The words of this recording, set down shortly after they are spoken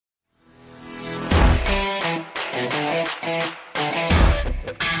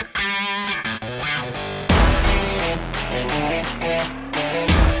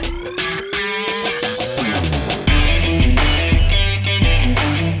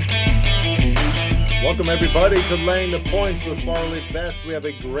Welcome, everybody, to Laying the Points with FarleyBets. We have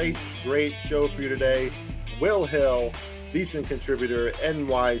a great show for you today. Will Hill, decent contributor,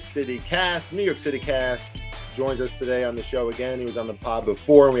 NY City Cast, New York City Cast, joins us today on the show again. He was on the pod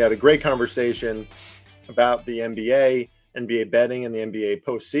before, and we had a great conversation about the NBA betting, and the NBA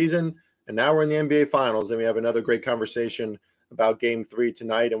postseason. And now we're in the NBA Finals, and we have another great conversation about Game 3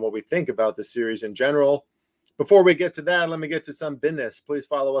 tonight and what we think about the series in general. Before we get to that, let me get to some business. Please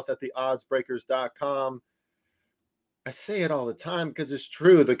follow us at theoddsbreakers.com. I say it all the time because it's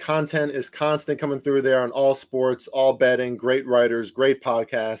true. The content is constant coming through there on all sports, all betting, great writers, great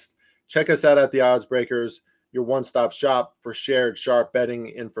podcasts. Check us out at the Odds Breakers, your one-stop shop for shared sharp betting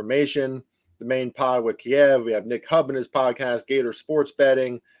information. The main pod with Kiev. We have Nick Hubb in his podcast, Gator Sports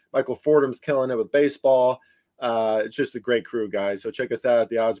Betting. Michael Fordham's killing it with baseball. It's just a great crew, guys. So check us out at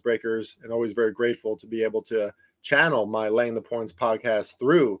the Odds Breakers, and always very grateful to be able to channel my Laying the Points podcast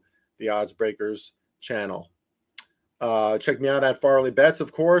through the Odds Breakers channel. Check me out at FarleyBets,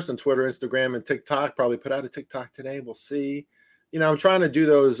 of course, on Twitter, Instagram, and TikTok. Probably put out a TikTok today. We'll see. You know, I'm trying to do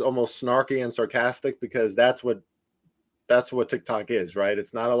those almost snarky and sarcastic because that's what TikTok is, right?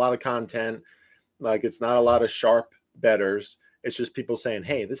 It's not a lot of content. Like, it's not a lot of sharp bettors. It's just people saying,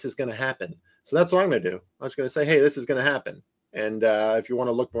 hey, this is going to happen. So that's what I'm going to do. I'm just going to say, hey, this is going to happen. And if you want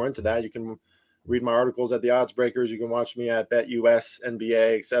to look more into that, you can read my articles at the Odds Breakers. You can watch me at BetUS,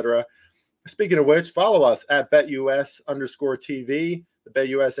 NBA, etc. Speaking of which, follow us at BetUS_TV, the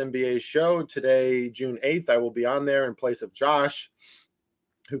BetUS NBA show. Today, June 8th, I will be on there in place of Josh,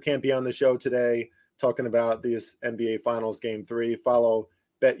 who can't be on the show today, talking about this NBA Finals Game 3. Follow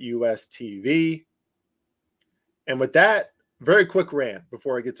BetUS TV. And with that, very quick rant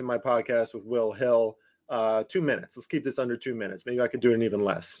before I get to my podcast with Will Hill. 2 minutes. Let's keep this under 2 minutes. Maybe I could do it in even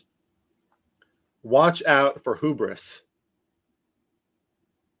less. Watch out for hubris.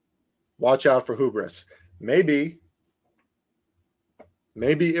 Watch out for hubris. Maybe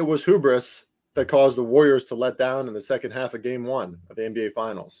it was hubris that caused the Warriors to let down in the second half of Game 1 of the NBA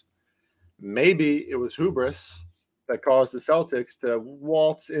Finals. Maybe it was hubris that caused the Celtics to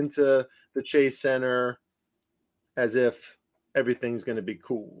waltz into the Chase Center as if everything's going to be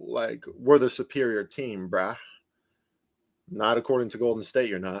cool. Like, we're the superior team, brah. Not according to Golden State,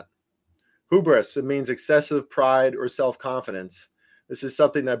 you're not. Hubris, it means excessive pride or self-confidence. This is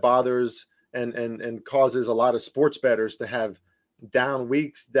something that bothers and causes a lot of sports bettors to have down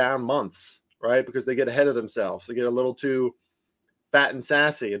weeks, down months, right? Because they get ahead of themselves. They get a little too fat and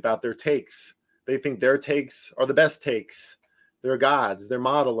sassy about their takes. They think their takes are the best takes. They're gods. They're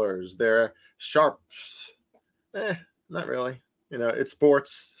modelers. They're sharps. Not really. You know, it's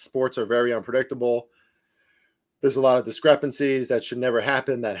sports. Sports are very unpredictable. There's a lot of discrepancies that should never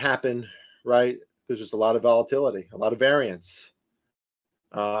happen that happen, right? There's just a lot of volatility, a lot of variance.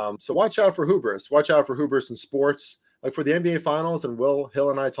 So watch out for hubris. Watch out for hubris in sports. Like for the NBA Finals, and Will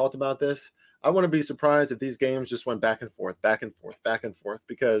Hill and I talked about this, I wouldn't be surprised if these games just went back and forth,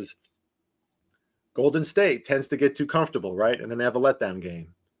 because Golden State tends to get too comfortable, right? And then they have a letdown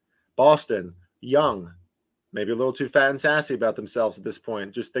game. Boston, young, maybe a little too fat and sassy about themselves at this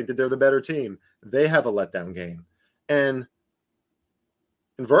point, just think that they're the better team. They have a letdown game. And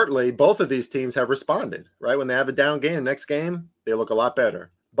inversely, both of these teams have responded, right? When they have a down game, next game, they look a lot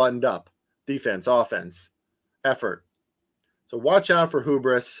better, buttoned up, defense, offense, effort. So watch out for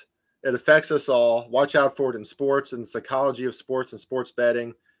hubris. It affects us all. Watch out for it in sports and the psychology of sports and sports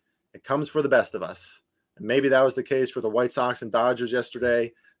betting. It comes for the best of us. And maybe that was the case for the White Sox and Dodgers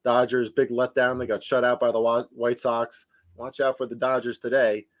yesterday. Dodgers, big letdown. They got shut out by the White Sox. Watch out for the Dodgers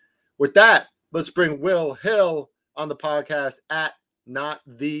today. With that, let's bring Will Hill on the podcast at Not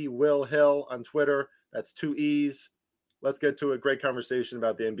The Will Hill on Twitter. That's 2 E's. Let's get to a great conversation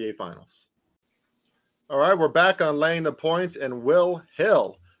about the NBA Finals. All right, we're back on Laying the Points, and Will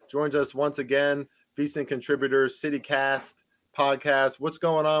Hill joins us once again. Decent contributor, CityCast podcast. What's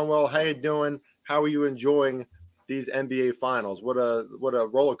going on, Will? How you doing? How are you enjoying these NBA Finals? What a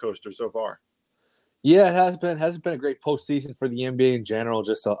roller coaster so far. Yeah, it hasn't been a great postseason for the NBA in general.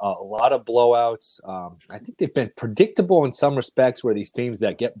 Just a lot of blowouts. I think they've been predictable in some respects, where these teams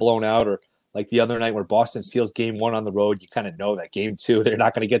that get blown out, or like the other night where Boston steals Game 1 on the road, you kind of know that Game 2 they're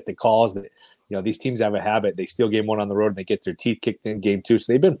not going to get the calls. That, you know, these teams have a habit. They steal Game 1 on the road and they get their teeth kicked in Game 2.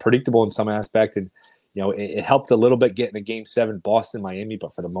 So they've been predictable in some aspect, and you know, it helped a little bit getting a Game 7 Boston Miami,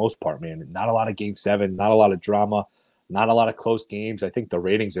 but for the most part, man, not a lot of Game 7s, not a lot of drama. Not a lot of close games. I think the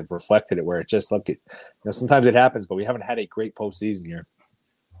ratings have reflected it, where it just looked at, you know, sometimes it happens, but we haven't had a great postseason here.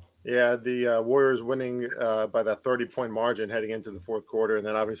 Yeah, the Warriors winning by that 30-point margin heading into the fourth quarter. And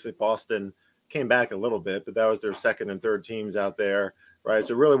then obviously Boston came back a little bit, but that was their second and third teams out there. right?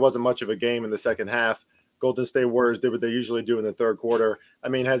 So it really wasn't much of a game in the second half. Golden State Warriors did what they usually do in the third quarter. I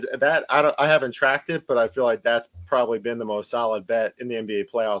mean, has that I haven't tracked it, but I feel like that's probably been the most solid bet in the NBA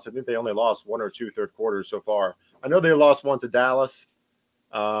playoffs. I think they only lost one or two third quarters so far. I know they lost one to Dallas,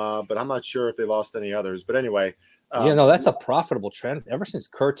 but I'm not sure if they lost any others. But anyway, that's a profitable trend ever since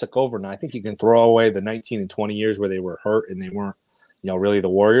Kerr took over. Now I think you can throw away the 19 and 20 years where they were hurt and they weren't, really the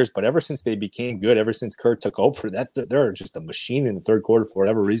Warriors. But ever since they became good, ever since Kerr took over, they're just a machine in the third quarter for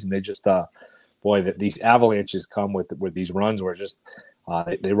whatever reason. They just these avalanches come with these runs where just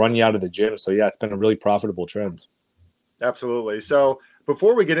they run you out of the gym. So, yeah, it's been a really profitable trend. Absolutely. So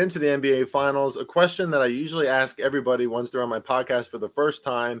before we get into the NBA Finals, a question that I usually ask everybody once they're on my podcast for the first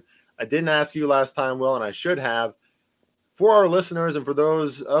time. I didn't ask you last time, Will, and I should have. For our listeners and for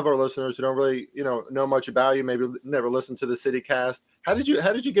those of our listeners who don't really, know much about you, maybe never listened to the CityCast, how did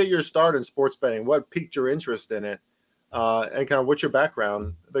you get your start in sports betting? What piqued your interest in it? And kind of what's your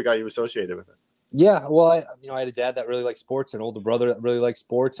background that got you associated with it? Yeah, well, I had a dad that really liked sports, an older brother that really liked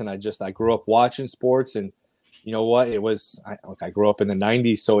sports, and I grew up watching sports. And you know what? It was I grew up in the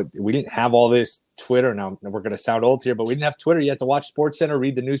 '90s, so we didn't have all this Twitter. Now we're going to sound old here, but we didn't have Twitter. You had to watch SportsCenter,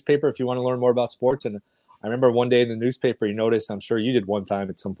 read the newspaper if you want to learn more about sports. And I remember one day in the newspaper, you noticed, I'm sure you did one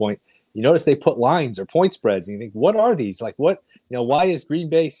time at some point, you notice they put lines or point spreads, and you think, what are these? Like, what? Why is Green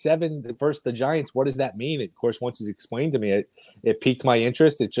Bay 7 versus the Giants? What does that mean? And of course, once it's explained to me, it piqued my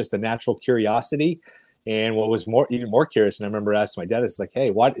interest. It's just a natural curiosity. And what was even more curious, and I remember asking my dad, it's like,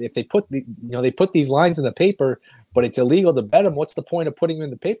 hey, what if they put they put these lines in the paper, but it's illegal to bet them? What's the point of putting them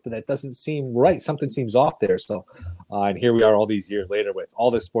in the paper? That doesn't seem right. Something seems off there. So, and here we are all these years later with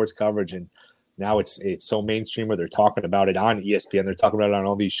all this sports coverage, and now it's so mainstream where they're talking about it on ESPN. They're talking about it on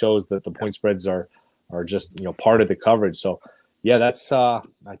all these shows that the point spreads are just part of the coverage. So yeah, that's I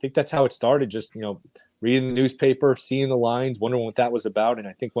think that's how it started. Just reading the newspaper, seeing the lines, wondering what that was about. And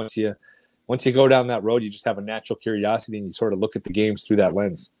I think once you go down that road, you just have a natural curiosity and you sort of look at the games through that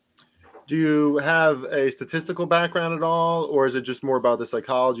lens. Do you have a statistical background at all, or is it just more about the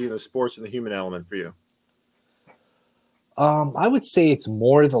psychology and the sports and the human element for you? I would say it's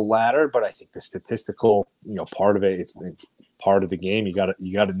more the latter, but I think the statistical, part of it, it's part of the game. You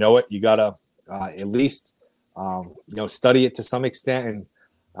gotta know it. You gotta at least, study it to some extent. And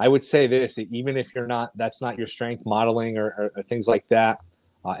I would say this, even if that's not your strength, modeling or things like that,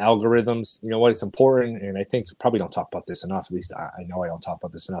 algorithms, it's important. And I think probably don't talk about this enough. At least I know I don't talk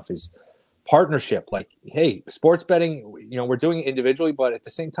about this enough is partnership. Like, hey, sports betting, we're doing it individually, but at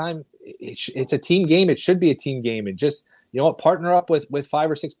the same time, it's a team game. It should be a team game. And just, partner up with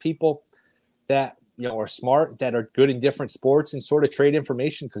 5 or 6 people that, are smart, that are good in different sports and sort of trade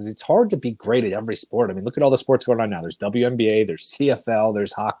information, because it's hard to be great at every sport. I mean, look at all the sports going on now. There's WNBA, there's CFL,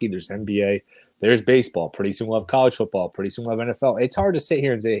 there's hockey, there's NBA, there's baseball. Pretty soon we'll have college football. Pretty soon we'll have NFL. It's hard to sit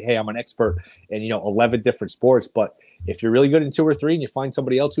here and say, hey, I'm an expert in, 11 different sports. But if you're really good in 2 or 3 and you find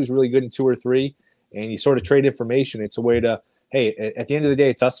somebody else who's really good in 2 or 3 and you sort of trade information, it's a way to, hey, at the end of the day,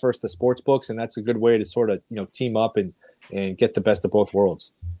 it's us versus the sports books. And that's a good way to sort of, team up and get the best of both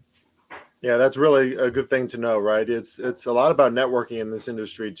worlds. Yeah, that's really a good thing to know, right? It's a lot about networking in this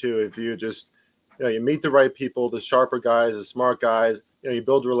industry too. If you just, you meet the right people, the sharper guys, the smart guys, you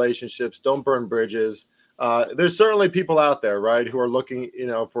build relationships, don't burn bridges. There's certainly people out there, right, who are looking,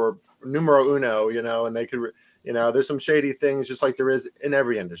 for numero uno, and they could, there's some shady things just like there is in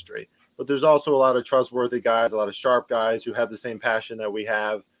every industry. But there's also a lot of trustworthy guys, a lot of sharp guys who have the same passion that we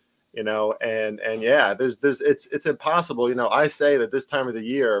have, and yeah, it's impossible. I say that this time of the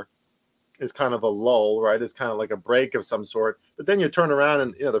year is kind of a lull, right? It's kind of like a break of some sort. But then you turn around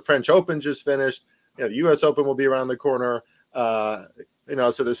and, the French Open just finished. The U.S. Open will be around the corner. So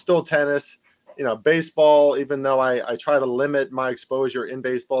there's still tennis. Baseball, even though I try to limit my exposure in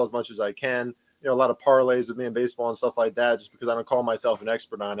baseball as much as I can. A lot of parlays with me in baseball and stuff like that, just because I don't call myself an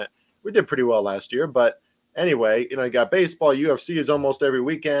expert on it. We did pretty well last year. But anyway, you got baseball. UFC is almost every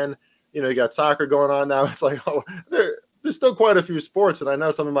weekend. You got soccer going on now. It's like, there's still quite a few sports, and I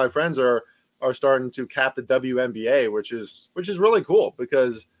know some of my friends are starting to cap the WNBA, which is really cool,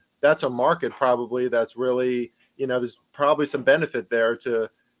 because that's a market probably that's really, there's probably some benefit there to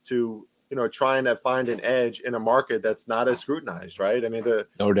trying to find an edge in a market that's not as scrutinized, right? I mean,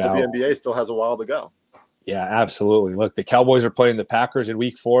 no doubt. WNBA still has a while to go. Yeah, absolutely. Look, the Cowboys are playing the Packers in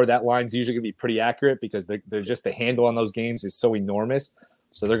week 4. That line's usually going to be pretty accurate because they're just the handle on those games is so enormous.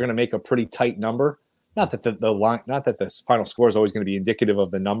 So they're going to make a pretty tight number. Not that the line, not that the final score is always going to be indicative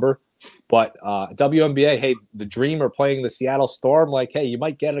of the number, but WNBA, hey, the Dream are playing the Seattle Storm. Like, hey, you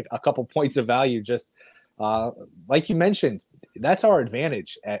might get a couple points of value. Just like you mentioned, that's our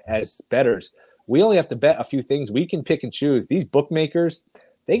advantage as bettors. we only have to bet a few things. We can pick and choose. These bookmakers,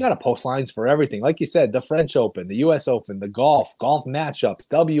 they got to post lines for everything. Like you said, the French Open, the U.S. Open, the golf matchups,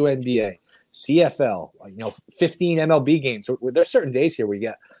 WNBA, CFL, 15 MLB games. So there's certain days here where you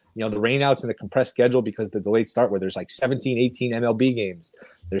get, the rainouts and the compressed schedule because of the delayed start where there's like 17, 18 MLB games.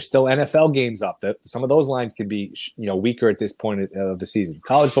 There's still NFL games up. Some of those lines can be, weaker at this point of the season.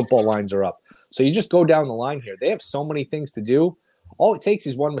 College football lines are up. So you just go down the line here. They have so many things to do. All it takes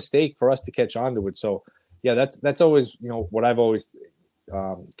is one mistake for us to catch on to it. So, yeah, that's always, what I've always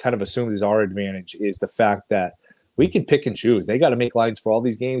kind of assumed is our advantage is the fact that we can pick and choose. They got to make lines for all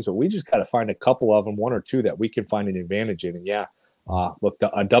these games, but we just got to find a couple of them, one or two that we can find an advantage in. And, look,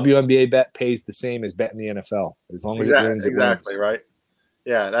 a WNBA bet pays the same as betting the NFL. As long as it wins, it exactly, wins. Right.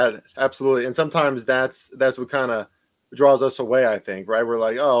 Yeah, that absolutely. And sometimes that's what kind of draws us away, I think, right? We're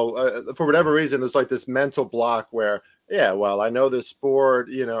like, for whatever reason, there's like this mental block where, I know this sport,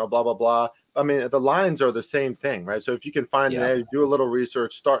 blah, blah, blah. I mean, the lines are the same thing, right? So if you can find an edge, do a little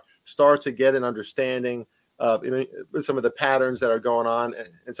research, start to get an understanding of some of the patterns that are going on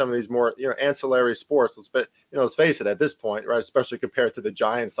in some of these more ancillary sports. Let's face it, at this point, right, especially compared to the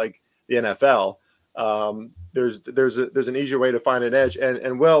giants like the NFL, there's an easier way to find an edge.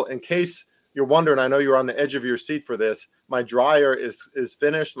 And Will, in case you're wondering, I know you're on the edge of your seat for this. My dryer is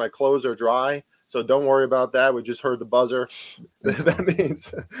finished. My clothes are dry. So don't worry about that. We just heard the buzzer.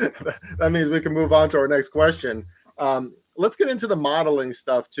 that means we can move on to our next question. Let's get into the modeling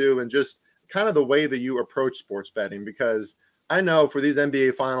stuff too, and just kind of the way that you approach sports betting, because I know for these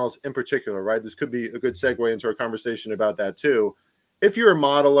NBA finals in particular, right, this could be a good segue into our conversation about that too. If you're a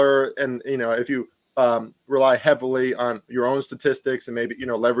modeler and, if you rely heavily on your own statistics and maybe,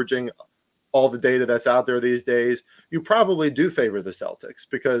 leveraging all the data that's out there these days, you probably do favor the Celtics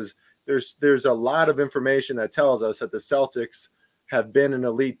because there's a lot of information that tells us that the Celtics have been an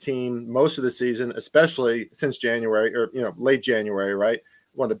elite team most of the season, especially since January or, late January, right?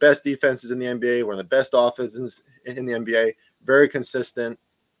 One of the best defenses in the NBA, one of the best offenses in the NBA, very consistent.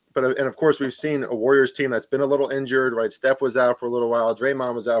 And of course, we've seen a Warriors team that's been a little injured, right? Steph was out for a little while.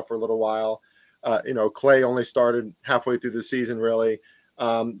 Draymond was out for a little while. Clay only started halfway through the season, really.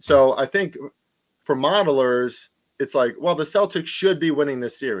 So I think for modelers, it's like, well, the Celtics should be winning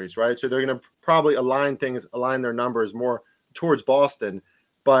this series, right? So they're going to probably align their numbers more towards Boston.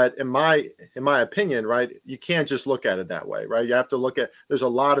 But in my opinion, right, you can't just look at it that way, right? You have to look at, there's a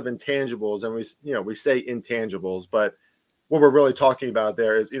lot of intangibles, and we say intangibles, but what we're really talking about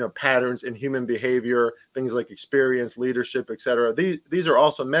there is, patterns in human behavior, things like experience, leadership, et cetera. These are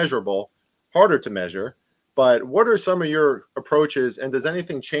also measurable, harder to measure. But what are some of your approaches, and does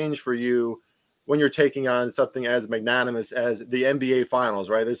anything change for you when you're taking on something as magnanimous as the NBA Finals,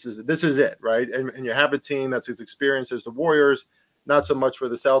 right? This is it, right? And you have a team that's as experienced as the Warriors, not so much for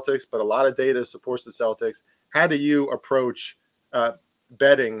the Celtics, but a lot of data supports the Celtics. How do you approach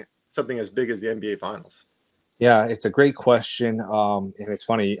betting something as big as the NBA Finals? Yeah, it's a great question. And it's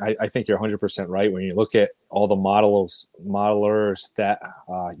funny. I think you're 100% right. When you look at all the modelers that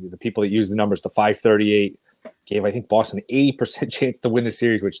the people that use the numbers, the 538 gave, I think, Boston an 80% chance to win the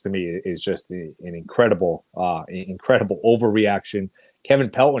series, which to me is just an incredible overreaction. Kevin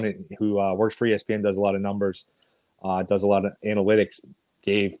Pelton, who works for ESPN, does a lot of numbers, does a lot of analytics,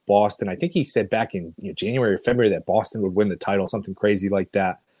 gave Boston, I think he said back in January or February that Boston would win the title, something crazy like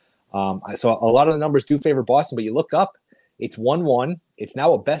that. So a lot of the numbers do favor Boston, but you look up, it's 1-1. It's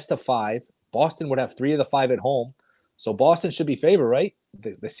now a best of 5. Boston would have 3 of the 5 at home. So Boston should be favored, right?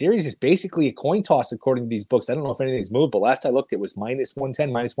 The series is basically a coin toss according to these books. I don't know if anything's moved, but last I looked, it was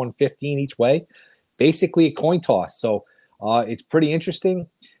 -110, -115 each way. Basically a coin toss. So it's pretty interesting.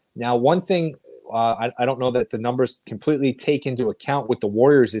 Now, one thing I don't know that the numbers completely take into account with the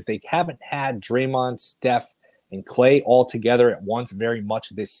Warriors is they haven't had Draymond, Steph, and Clay all together at once very much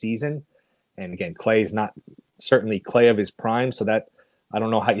this season. And again, Clay is not certainly Clay of his prime, so that I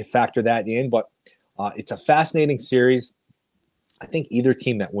don't know how you factor that in, but it's a fascinating series. I think either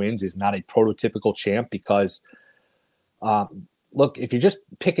team that wins is not a prototypical champ because, look, if you're just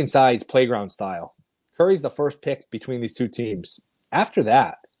picking sides playground style, Curry's the first pick between these two teams. After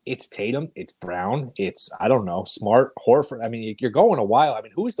that, it's Tatum, it's Brown, it's, I don't know, Smart, Horford. I mean, you're going a while. I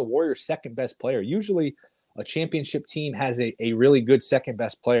mean, who is the Warriors' second best player? Usually a championship team has a really good second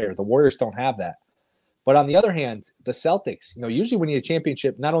best player. The Warriors don't have that. But on the other hand, the Celtics, usually when you have a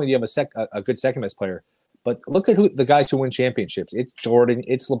championship, not only do you have a good second best player, but look at the guys who win championships. It's Jordan,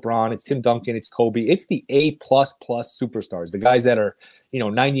 it's LeBron, it's Tim Duncan, it's Kobe. It's the A++ superstars, the guys that are,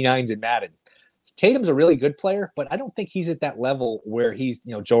 99s in Madden. Tatum's a really good player, but I don't think he's at that level where he's,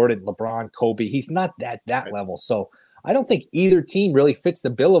 Jordan, LeBron, Kobe. He's not that level. So I don't think either team really fits the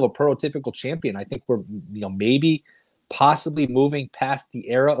bill of a prototypical champion. I think we're, maybe possibly moving past the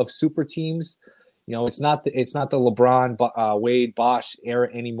era of super teams. It's not the LeBron, Wade, Bosh era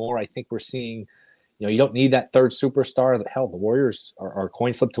anymore. I think we're seeing, you don't need that third superstar. Hell, the Warriors are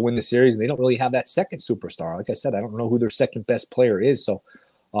coin flip to win the series, and they don't really have that second superstar. Like I said, I don't know who their second best player is. So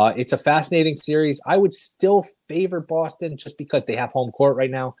it's a fascinating series. I would still favor Boston just because they have home court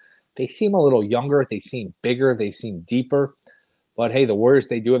right now. They seem a little younger. They seem bigger. They seem deeper. But, hey, the Warriors,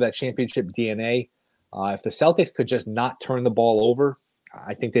 they do have that championship DNA. If the Celtics could just not turn the ball over,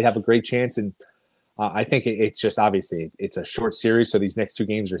 I think they'd have a great chance. And I think it's just obviously it's a short series, so these next two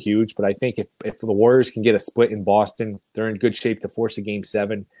games are huge. But I think if the Warriors can get a split in Boston, they're in good shape to force a Game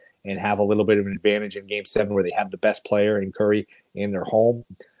 7 and have a little bit of an advantage in Game 7 where they have the best player in Curry in their home.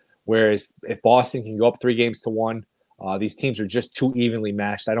 Whereas if Boston can go up 3-1, these teams are just too evenly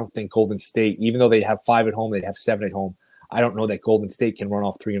matched. I don't think Golden State, even though they have 5 at home, they have 7 at home. I don't know that Golden State can run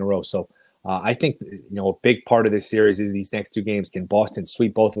off 3 in a row. So I think a big part of this series is these next two games. Can Boston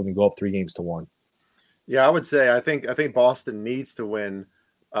sweep both of them and go up 3-1? Yeah, I would say I think Boston needs to win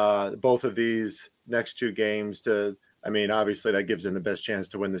both of these next two games to. I mean, obviously that gives them the best chance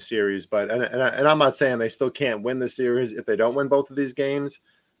to win the series. But and I'm not saying they still can't win the series if they don't win both of these games.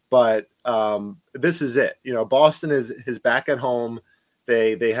 But this is it. Boston is back at home.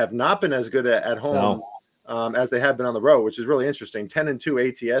 They have not been as good at home as they have been on the road, which is really interesting.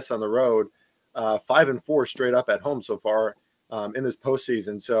 10-2 ATS on the road, 5-4 straight up at home so far in this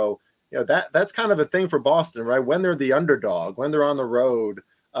postseason. So that's kind of a thing for Boston, right? When they're the underdog, when they're on the road,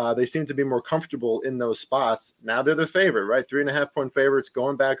 they seem to be more comfortable in those spots. Now they're the favorite, right? 3.5-point favorites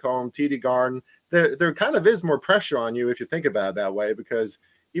going back home, TD Garden. There kind of is more pressure on you if you think about it that way, because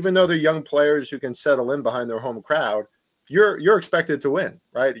even though they're young players who can settle in behind their home crowd, you're expected to win,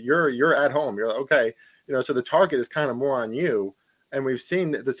 right? You're at home. You're like, okay, so the target is kind of more on you. And we've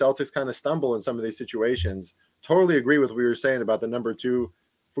seen the Celtics kind of stumble in some of these situations. Totally agree with what you were saying about the number 2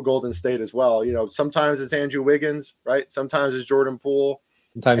 for Golden State as well. Sometimes it's Andrew Wiggins, right? Sometimes it's Jordan Poole.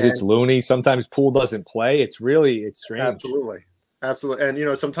 Sometimes it's Looney. Sometimes Poole doesn't play. It's strange. Absolutely.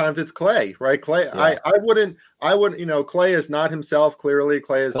 And, sometimes it's Clay, right? Clay, yeah. I wouldn't, Clay is not himself. Clearly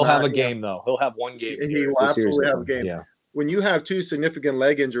He'll have a game though. He'll have one game. He will absolutely have a game. Yeah. When you have 2 significant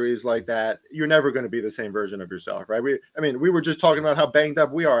leg injuries like that, you're never going to be the same version of yourself, right? We were just talking about how banged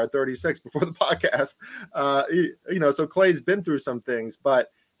up we are at 36 before the podcast. So Clay's been through some things,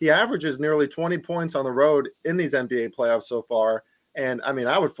 but he averages nearly 20 points on the road in these NBA playoffs so far. And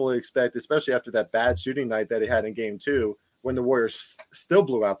I would fully expect, especially after that bad shooting night that he had in Game 2, when the Warriors still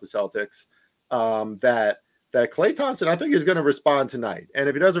blew out the Celtics, that Klay Thompson, I think, is going to respond tonight. And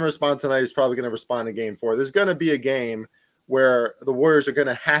if he doesn't respond tonight, he's probably going to respond in Game 4. There's going to be a game where the Warriors are going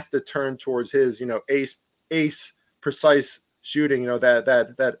to have to turn towards his, ace precise shooting,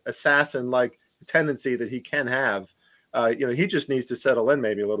 that assassin-like tendency that he can have. He just needs to settle in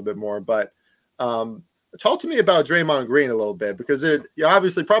maybe a little bit more. But talk to me about Draymond Green a little bit, because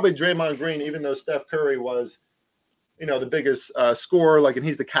obviously probably Draymond Green, even though Steph Curry was, the biggest scorer, and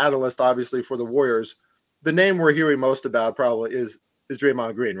he's the catalyst, obviously, for the Warriors. The name we're hearing most about probably is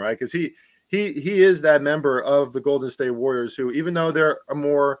Draymond Green, right? Because he is that member of the Golden State Warriors who, even though they're a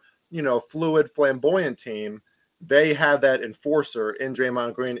more, fluid, flamboyant team, they have that enforcer in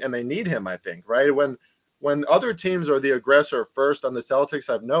Draymond Green, and they need him, I think, right? When other teams are the aggressor first on the Celtics,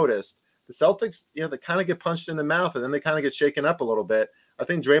 I've noticed the Celtics, they kind of get punched in the mouth and then they kind of get shaken up a little bit. I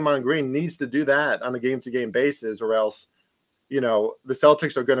think Draymond Green needs to do that on a game-to-game basis, or else, the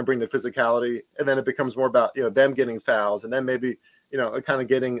Celtics are going to bring the physicality, and then it becomes more about, them getting fouls, and then maybe, kind of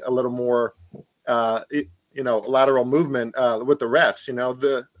getting a little more, lateral movement with the refs.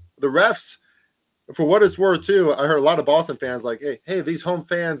 The refs, for what it's worth, too, I heard a lot of Boston fans like, hey, these home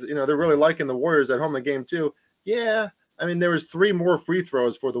fans, they're really liking the Warriors at home in Game 2. Yeah, there was 3 more free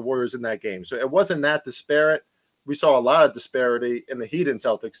throws for the Warriors in that game, so it wasn't that disparate. We saw a lot of disparity in the Heat and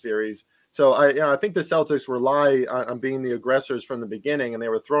Celtics series. So I think the Celtics rely on being the aggressors from the beginning, and they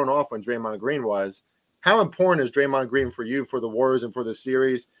were thrown off when Draymond Green was. How important is Draymond Green for you, for the Warriors, and for the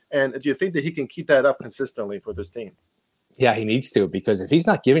series? And do you think that he can keep that up consistently for this team? Yeah, he needs to, because if he's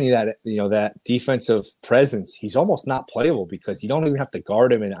not giving you that, that defensive presence, he's almost not playable, because you don't even have to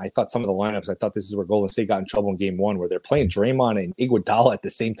guard him. And I thought some of the lineups, this is where Golden State got in trouble in Game 1, where they're playing Draymond and Iguodala at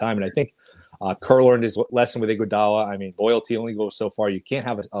the same time. And I think Kerr learned his lesson with Iguodala. Loyalty only goes so far. You can't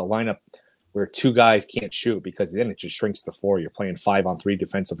have a lineup where 2 guys can't shoot, because then it just shrinks to 4. You're playing 5-on-3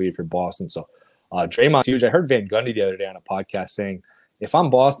 defensively if you're Boston. So Draymond's huge. I heard Van Gundy the other day on a podcast saying, if I'm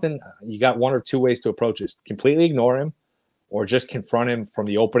Boston, you got 1 or 2 ways to approach this. Completely ignore him, or just confront him from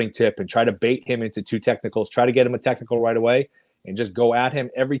the opening tip and try to bait him into 2 technicals, try to get him a technical right away and just go at him.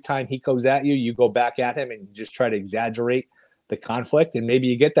 Every time he goes at you, you go back at him and just try to exaggerate the conflict. And maybe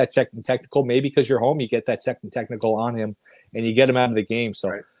you get that second technical, maybe because you're home, you get that second technical on him and you get him out of the game. So,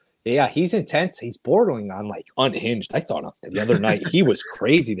 yeah, he's intense. He's bordering on like unhinged. I thought the other night he was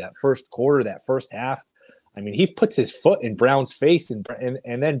crazy that first quarter, that first half. I mean, he puts his foot in Brown's face, and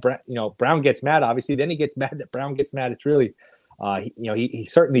then Brown gets mad. Obviously, then he gets mad that Brown gets mad. It's really, he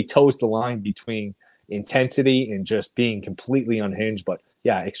certainly toes the line between intensity and just being completely unhinged. But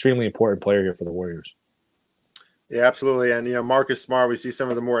yeah, extremely important player here for the Warriors. Yeah, absolutely. And Marcus Smart, we see some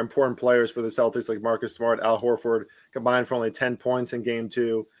of the more important players for the Celtics, like Marcus Smart, Al Horford, combined for only 10 points in Game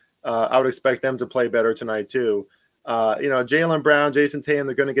 2. I would expect them to play better tonight too. Jaylen Brown, Jason Tatum,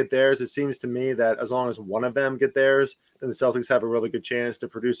 they're going to get theirs. It seems to me that as long as one of them get theirs, then the Celtics have a really good chance to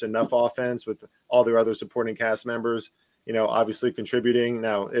produce enough offense with all their other supporting cast members, obviously contributing.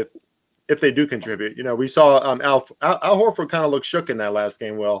 Now, if they do contribute, we saw Al Horford kind of look shook in that last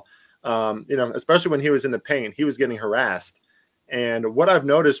game, Will, especially when he was in the paint, he was getting harassed. And what I've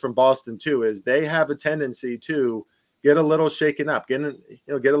noticed from Boston too is they have a tendency to get a little shaken up, get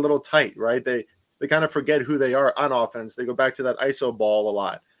a little tight, right? They kind of forget who they are on offense. They go back to that ISO ball a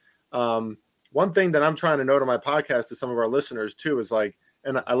lot. One thing that I'm trying to note on my podcast to some of our listeners too is like,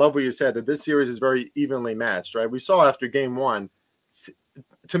 and I love what you said, that this series is very evenly matched, right? We saw after Game 1,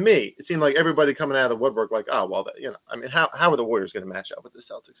 to me, it seemed like everybody coming out of the woodwork like, oh, well, how are the Warriors going to match up with the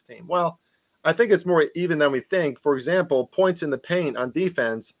Celtics team? Well, I think it's more even than we think. For example, points in the paint on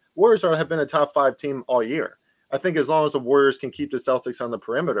defense, Warriors have been a top 5 team all year. I think as long as the Warriors can keep the Celtics on the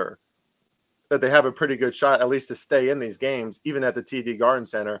perimeter, that they have a pretty good shot, at least to stay in these games, even at the TD Garden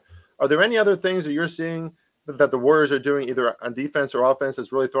Center. Are there any other things that you're seeing that the Warriors are doing either on defense or offense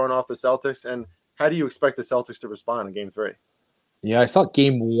that's really throwing off the Celtics? And how do you expect the Celtics to respond in Game 3? Yeah, I thought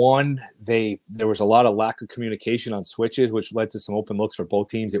Game 1, there was a lot of lack of communication on switches, which led to some open looks for both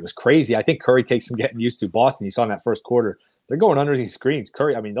teams. It was crazy. I think Curry takes some getting used to. Boston, you saw in that first quarter, they're going under these screens.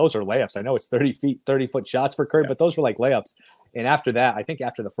 Curry, I mean, those are layups. I know it's 30-foot shots for Curry, but those were like layups. And after that, I think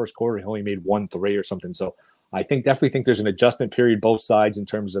after the first quarter, he only made 1 3 or something. So I definitely think there's an adjustment period both sides in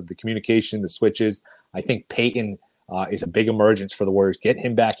terms of the communication, the switches. I think Peyton is a big emergence for the Warriors. Get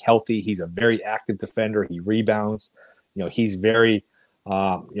him back healthy. He's a very active defender. He rebounds. He's very,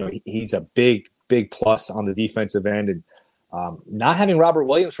 he's a big plus on the defensive end. And not having Robert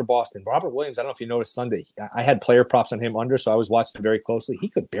Williams for Boston. Robert Williams, I don't know if you noticed Sunday, I had player props on him under, so I was watching him very closely. He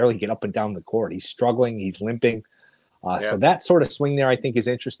could barely get up and down the court. He's struggling. He's limping. So that sort of swing there, I think, is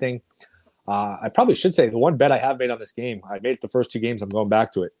interesting. I probably should say the one bet I have made on this game, I made it the first 2 games. I'm going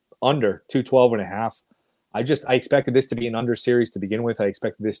back to it. Under 212.5. I expected this to be an under series to begin with. I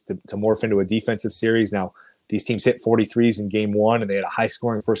expected this to morph into a defensive series. Now, these teams hit 43s in Game 1, and they had a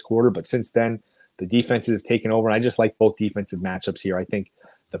high-scoring first quarter. But since then, the defenses have taken over, and I just like both defensive matchups here. I think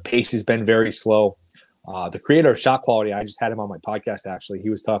the pace has been very slow. The creator of shot quality, I just had him on my podcast, actually.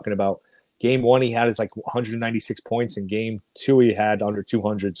 He was talking about Game 1, he had his 196 points. In Game 2, he had under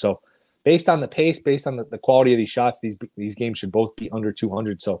 200. So based on the pace, based on the quality of these shots, these games should both be under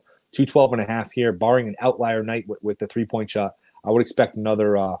 200. So 212.5 here, barring an outlier night with the 3-point shot. I would expect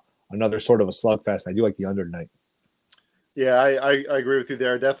another sort of a slugfest. I do like the under tonight. Yeah, I agree with you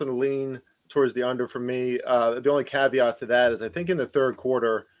there. I definitely lean towards the under for me. The only caveat to that is I think in the third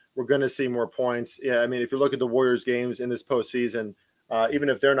quarter, we're going to see more points. Yeah, I mean, if you look at the Warriors games in this postseason, even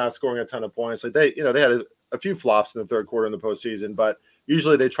if they're not scoring a ton of points, like they had a few flops in the third quarter in the postseason, but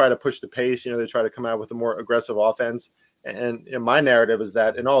usually they try to push the pace. They try to come out with a more aggressive offense. And my narrative is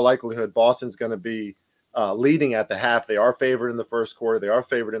that in all likelihood, Boston's going to be leading at the half. They are favored in the first quarter. They are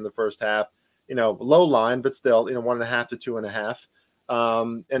favored in the first half. Low line, but still, 1.5 to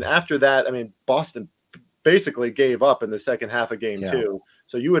 2.5. And after that, I mean, Boston basically gave up in the second half of Game 2.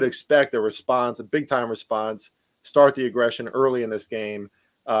 So you would expect a big time response. Start the aggression early in this game,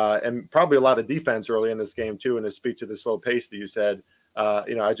 and probably a lot of defense early in this game too. And to speak to the slow pace that you said,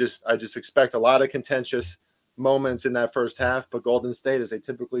 I just expect a lot of contentious moments in that first half. But Golden State, as they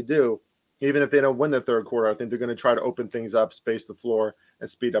typically do, even if they don't win the third quarter, I think they're going to try to open things up, space the floor, and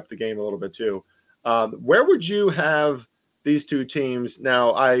speed up the game a little bit too. Where would you have these two teams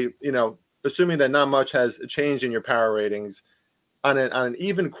now? Assuming that not much has changed in your power ratings. On an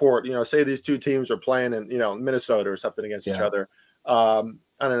even court, say these two teams are playing in, Minnesota or something against each other. On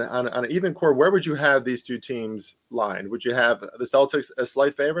an even court, where would you have these two teams lined? Would you have the Celtics as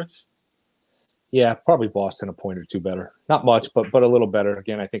slight favorites? Yeah, probably Boston a point or two better. Not much, but a little better.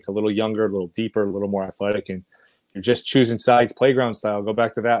 Again, I think a little younger, a little deeper, a little more athletic, and you're just choosing sides, playground style. Go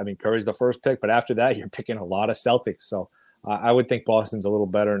back to that. I mean, Curry's the first pick, but after that, you're picking a lot of Celtics. So I would think Boston's a little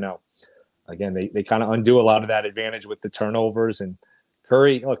better now. Again, they kind of undo a lot of that advantage with the turnovers. And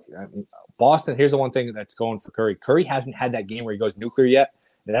Curry, look, I mean, Boston, here's the one thing that's going for Curry. Curry hasn't had that game where he goes nuclear yet.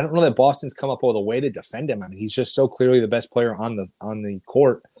 And I don't know that Boston's come up with a way to defend him. I mean, he's just so clearly the best player on the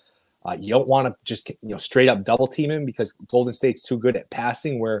court. You don't want to just straight up double team him because Golden State's too good at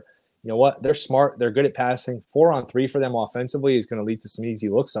passing. Where you know what, they're smart, they're good at passing. 4-on-3 for them offensively is going to lead to some easy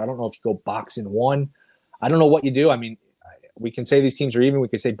looks. So I don't know if you go box in one. I don't know what you do. I mean, we can say these teams are even. We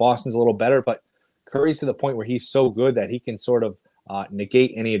can say Boston's a little better, but Curry's to the point where he's so good that he can sort of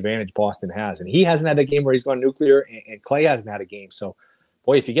negate any advantage Boston has. And he hasn't had a game where he's gone nuclear, and Clay hasn't had a game. So,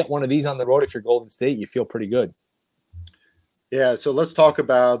 boy, if you get one of these on the road, if you're Golden State, you feel pretty good. Yeah, so let's talk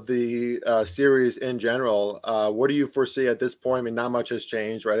about the series in general. What do you foresee at this point? I mean, not much has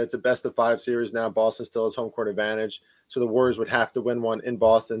changed, right? It's a best-of-5 series now. Boston still has home court advantage, so the Warriors would have to win one in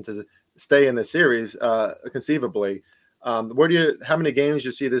Boston to stay in the series, conceivably. How many games do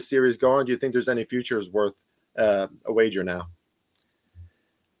you see this series going? Do you think there's any futures worth a wager now?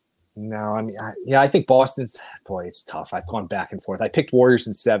 No, I mean, I think Boston's – boy, it's tough. I've gone back and forth. I picked Warriors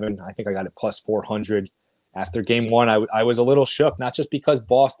in 7. I think I got it plus 400. After game 1, I was a little shook, not just because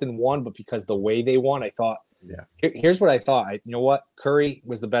Boston won, but because the way they won. I thought, here's what I thought. You know what? Curry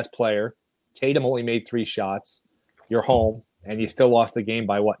was the best player. Tatum only made 3 shots. You're home, and you still lost the game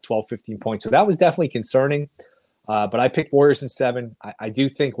by, 12, 15 points. So that was definitely concerning. But I picked Warriors in 7. I do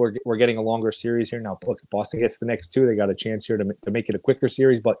think we're getting a longer series here. Now, look, if Boston gets the next 2, they got a chance here to make it a quicker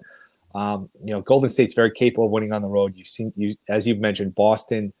series. But, Golden State's very capable of winning on the road. As you've mentioned,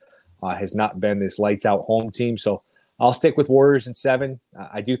 Boston has not been this lights-out home team. So I'll stick with Warriors in 7.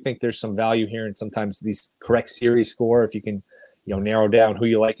 I do think there's some value here, and sometimes these correct series score, if you can narrow down who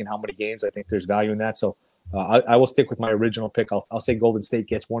you like and how many games, I think there's value in that. So I will stick with my original pick. I'll say Golden State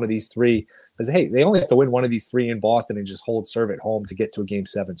gets one of these 3 because, hey, they only have to win one of these 3 in Boston and just hold serve at home to get to a game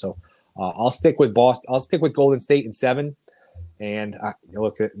 7. So I'll stick with Boston. I'll stick with Golden State in 7. And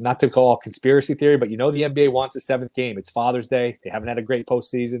look, not to call conspiracy theory, but the NBA wants a 7th game. It's Father's Day. They haven't had a great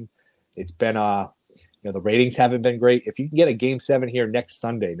postseason. It's been the ratings haven't been great. If you can get a game 7 here next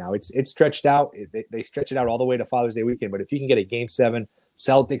Sunday, now it's stretched out. They stretch it out all the way to Father's Day weekend. But if you can get a game 7,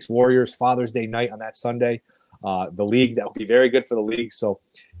 Celtics Warriors Father's Day night on that Sunday, the league, that would be very good for the league. So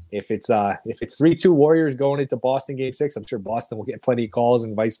if it's 3-2 Warriors going into Boston game 6, I'm sure Boston will get plenty of calls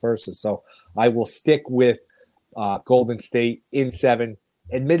and vice versa. So I will stick with Golden State in 7.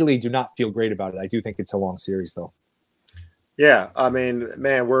 Admittedly, do not feel great about it. I do think it's a long series though. Yeah, I mean,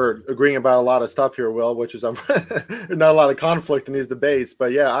 man, we're agreeing about a lot of stuff here, Will, which is not a lot of conflict in these debates.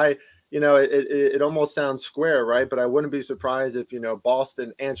 But yeah, it almost sounds square, right? But I wouldn't be surprised if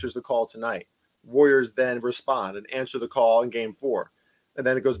Boston answers the call tonight. Warriors then respond and answer the call in game 4, and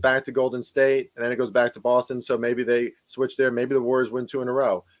then it goes back to Golden State, and then it goes back to Boston. So maybe they switch there. Maybe the Warriors win 2 in a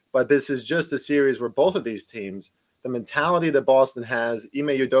row. But this is just a series where both of these teams, the mentality that Boston has, Ime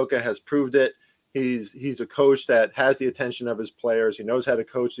Udoka has proved it. He's a coach that has the attention of his players. He knows how to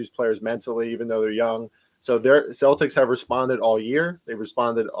coach these players mentally, even though they're young. So their Celtics have responded all year. They've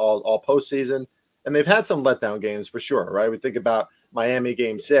responded all postseason, and they've had some letdown games for sure, right? We think about Miami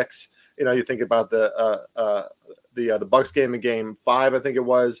game 6. You think about the Bucks game in game 5, I think it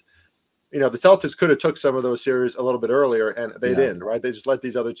was. The Celtics could have took some of those series a little bit earlier, and they didn't, right? They just let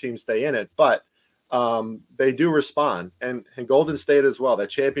these other teams stay in it. But they do respond, and Golden State as well. That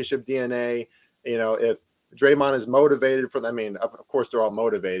championship DNA. If Draymond is motivated of course they're all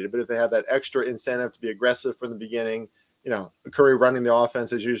motivated, but if they have that extra incentive to be aggressive from the beginning, Curry running the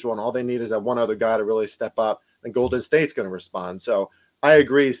offense as usual, and all they need is that one other guy to really step up, then Golden State's going to respond. So I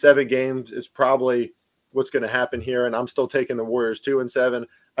agree, 7 games is probably what's going to happen here, and I'm still taking the Warriors 2 and 7.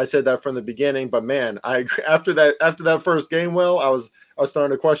 I said that from the beginning, but man, I agree. After that first game, Will, I was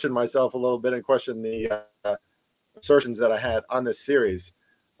starting to question myself a little bit and question the assertions that I had on this series.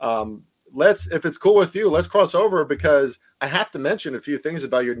 If it's cool with you, let's cross over because I have to mention a few things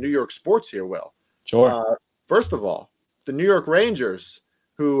about your New York sports here, Will. Sure. First of all, the New York Rangers,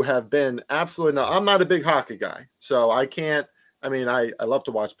 who have been absolutely I'm not a big hockey guy, so I can't. I mean, I love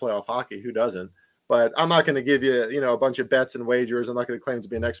to watch playoff hockey. Who doesn't? But I'm not going to give you, a bunch of bets and wagers. I'm not going to claim to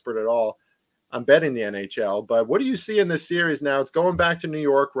be an expert at all. I'm betting the NHL. But what do you see in this series now? It's going back to New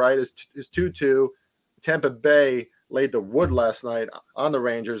York, right? It's 2-2. Tampa Bay laid the wood last night on the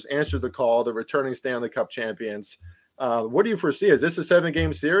Rangers, answered the call, the returning Stanley Cup champions. What do you foresee? Is this a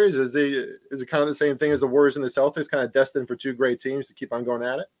 7-game series? Is it kind of the same thing as the Warriors and the Celtics, kind of destined for 2 great teams to keep on going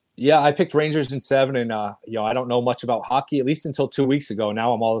at it? Yeah, I picked Rangers in 7, and I don't know much about hockey, at least until 2 weeks ago.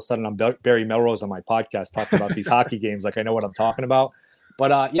 Now I'm all of a sudden Barry Melrose on my podcast talking about these hockey games, like I know what I'm talking about.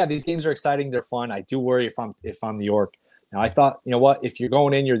 But these games are exciting, they're fun. I do worry if I'm New York. Now, I thought, you know what, if you're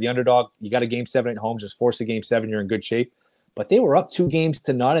going in, you're the underdog, you got a game 7 at home, just force a game 7, you're in good shape. But they were up 2-0,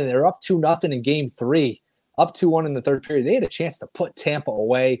 and they're up 2-0 in game 3, up 2-1 in the third period. They had a chance to put Tampa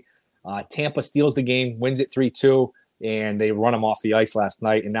away. Tampa steals the game, wins it 3-2, and they run them off the ice last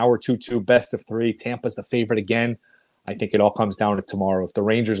night. And now we're 2-2, best of 3. Tampa's the favorite again. I think it all comes down to tomorrow. If the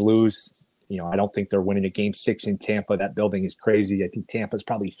Rangers lose, I don't think they're winning a game 6 in Tampa. That building is crazy. I think Tampa's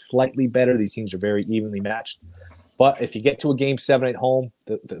probably slightly better. These teams are very evenly matched. But if you get to a game 7 at home,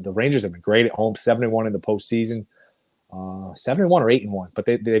 the Rangers have been great at home, 7-1 in the postseason. 7-1 or 8-1, but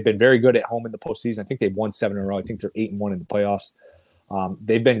they've been very good at home in the postseason. I think they've won 7 in a row. I think they're 8-1 in the playoffs.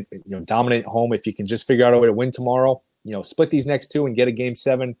 They've been dominant at home. If you can just figure out a way to win tomorrow, split these next 2 and get a game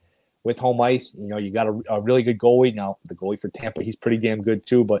 7 with home ice. You got a really good goalie. Now the goalie for Tampa, he's pretty damn good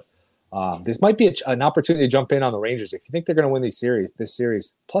too. But this might be an opportunity to jump in on the Rangers if you think they're going to win this series.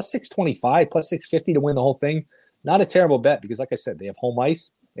 Plus 625, plus 650 to win the whole thing. Not a terrible bet because, like I said, they have home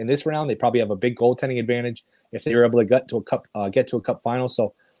ice in this round. They probably have a big goaltending advantage if they were able to get to a cup final.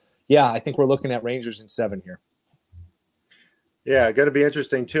 So, yeah, I think we're looking at Rangers in 7 here. Yeah, going to be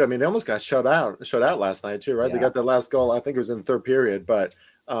interesting too. I mean, they almost got shut out last night too, right? Yeah. They got the last goal. I think it was in the third period, but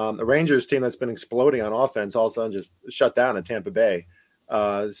the Rangers team that's been exploding on offense all of a sudden just shut down in Tampa Bay.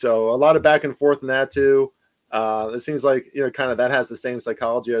 So a lot of back and forth in that too. It seems like kind of that has the same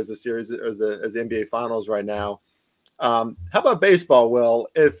psychology as the series as the NBA Finals right now. How about baseball, Will?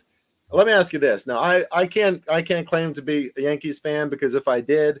 Let me ask you this. Now, I can't claim to be a Yankees fan because if I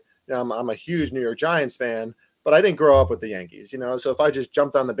did, I'm a huge New York Giants fan, but I didn't grow up with the Yankees, So if I just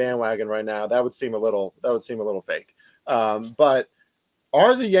jumped on the bandwagon right now, that would seem a little fake. But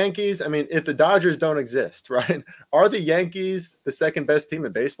are the Yankees? I mean, if the Dodgers don't exist, right? Are the Yankees the second best team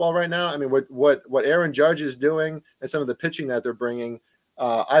in baseball right now? I mean, what Aaron Judge is doing and some of the pitching that they're bringing,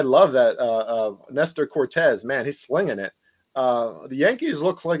 I love that. Nestor Cortez, man, he's slinging it. The Yankees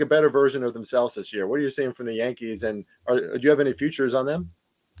look like a better version of themselves this year. What are you seeing from the Yankees, and do you have any futures on them?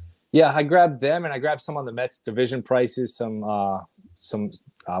 Yeah, I grabbed them, and I grabbed some on the Mets division prices, some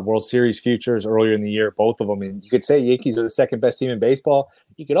World Series futures earlier in the year, both of them. And you could say Yankees are the second best team in baseball.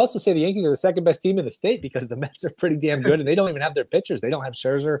 You could also say the Yankees are the second best team in the state because the Mets are pretty damn good, and they don't even have their pitchers. They don't have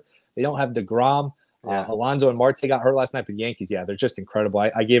Scherzer. They don't have DeGrom. Yeah. Alonso and Marte got hurt last night, but the Yankees, yeah, they're just incredible.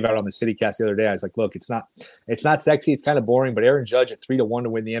 I gave out on the CityCast the other day. I was like, look, it's not sexy. It's kind of boring, but Aaron Judge at 3-1 to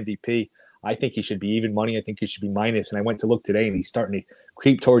win the MVP. I think he should be even money. I think he should be minus. And I went to look today, and he's starting to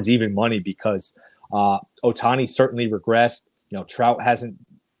creep towards even money because Ohtani certainly regressed. Trout hasn't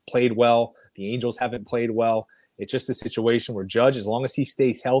played well. The Angels haven't played well. It's just a situation where Judge, as long as he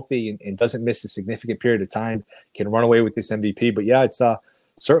stays healthy and doesn't miss a significant period of time, can run away with this MVP. But yeah, it's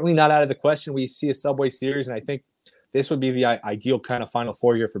certainly not out of the question. We see a Subway Series, and I think this would be the ideal kind of Final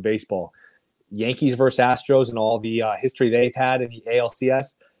Four here for baseball. Yankees versus Astros and all the history they've had in the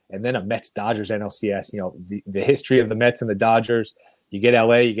ALCS, and then a Mets-Dodgers NLCS. The history of the Mets and the Dodgers. You get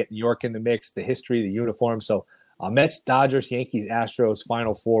LA, you get New York in the mix, the history, the uniform. So Mets, Dodgers, Yankees, Astros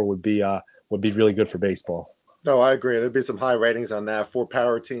Final Four would be really good for baseball. No, I agree. There'd be some high ratings on that. 4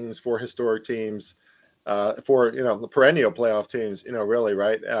 power teams, 4 historic teams. For the perennial playoff teams, really,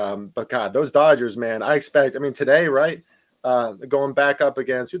 right? But God, those Dodgers, man, I expect. I mean, today, right? Going back up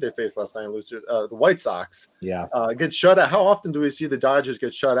against who they faced last night, the White Sox. Yeah, get shut out. How often do we see the Dodgers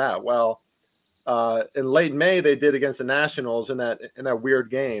get shut out? Well, in late May they did against the Nationals in that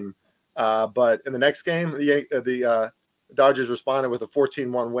weird game. But in the next game, the Dodgers responded with a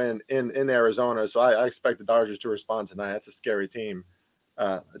 14-1 win in Arizona. So I expect the Dodgers to respond tonight. That's a scary team,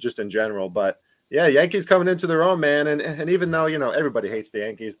 just in general, but. Yeah, Yankees coming into their own, man, and even though everybody hates the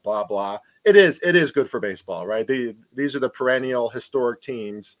Yankees, blah blah, it is good for baseball, right? These are the perennial historic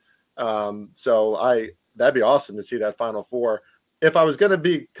teams, so that'd be awesome to see that Final Four. If I was going to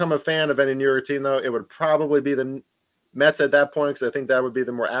become a fan of any New York team, though, it would probably be the Mets at that point because I think that would be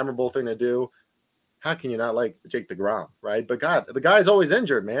the more admirable thing to do. How can you not like Jake DeGrom, right? But God, the guy's always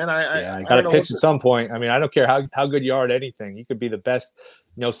injured, man. I got to pitch at some point. I mean, I don't care how good you are at anything. You could be the best,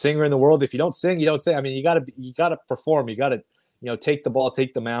 singer in the world. If you don't sing, you don't sing. I mean, you got to perform. You got to, take the ball,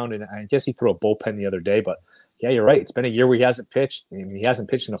 take the mound. And I guess he threw a bullpen the other day. But yeah, you're right. It's been a year where he hasn't pitched. I mean, he hasn't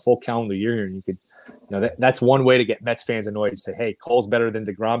pitched in a full calendar year. And you could, that's one way to get Mets fans annoyed. Say, hey, Cole's better than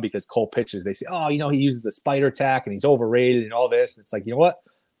DeGrom because Cole pitches. They say, oh, he uses the spider tack and he's overrated and all this. And it's like, you know what?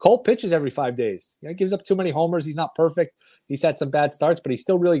 Cole pitches every 5 days. He gives up too many homers. He's not perfect. He's had some bad starts, but he's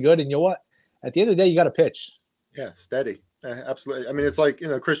still really good. And you know what? At the end of the day, you got to pitch. Yeah, steady. Absolutely. I mean, it's like,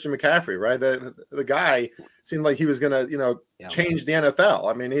 Christian McCaffrey, right? The guy seemed like he was going to, change the NFL.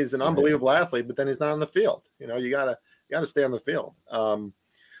 I mean, he's an unbelievable athlete, but then he's not on the field. You got to stay on the field.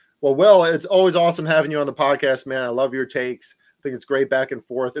 Well, Will, it's always awesome having you on the podcast, man. I love your takes. I think it's great back and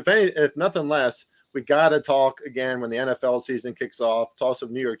forth. If nothing less, we got to talk again when the NFL season kicks off. Talk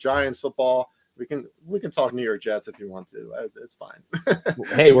some New York Giants football. We can talk New York Jets if you want to. It's fine.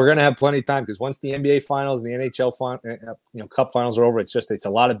 Hey, we're gonna have plenty of time because once the NBA finals, and the NHL Cup finals are over, it's a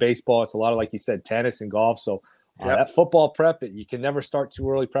lot of baseball. It's a lot of, like you said, tennis and golf. So that football prep, you can never start too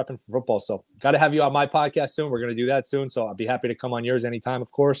early prepping for football. So got to have you on my podcast soon. We're gonna do that soon. So I'll be happy to come on yours anytime,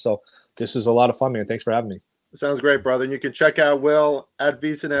 of course. So this was a lot of fun, man. Thanks for having me. Sounds great, brother. And you can check out Will at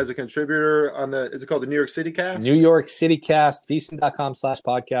VSiN as a contributor on is it called the New York City Cast? New York City Cast,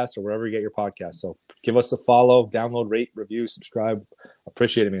 VSiN.com/podcast or wherever you get your podcast. So give us a follow, download, rate, review, subscribe.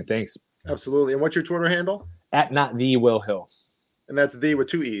 Appreciate it, man. Thanks. Absolutely. And what's your Twitter handle? At not the Will Hill. And that's the with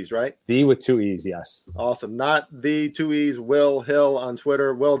 2 E's, right? The with 2 E's, yes. Awesome. Not the 2 E's, Will Hill on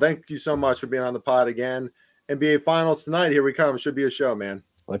Twitter. Will, thank you so much for being on the pod again. NBA Finals tonight. Here we come. Should be a show, man.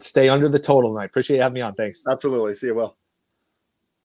 Let's stay under the total tonight. Appreciate you having me on. Thanks. Absolutely. See you, Will.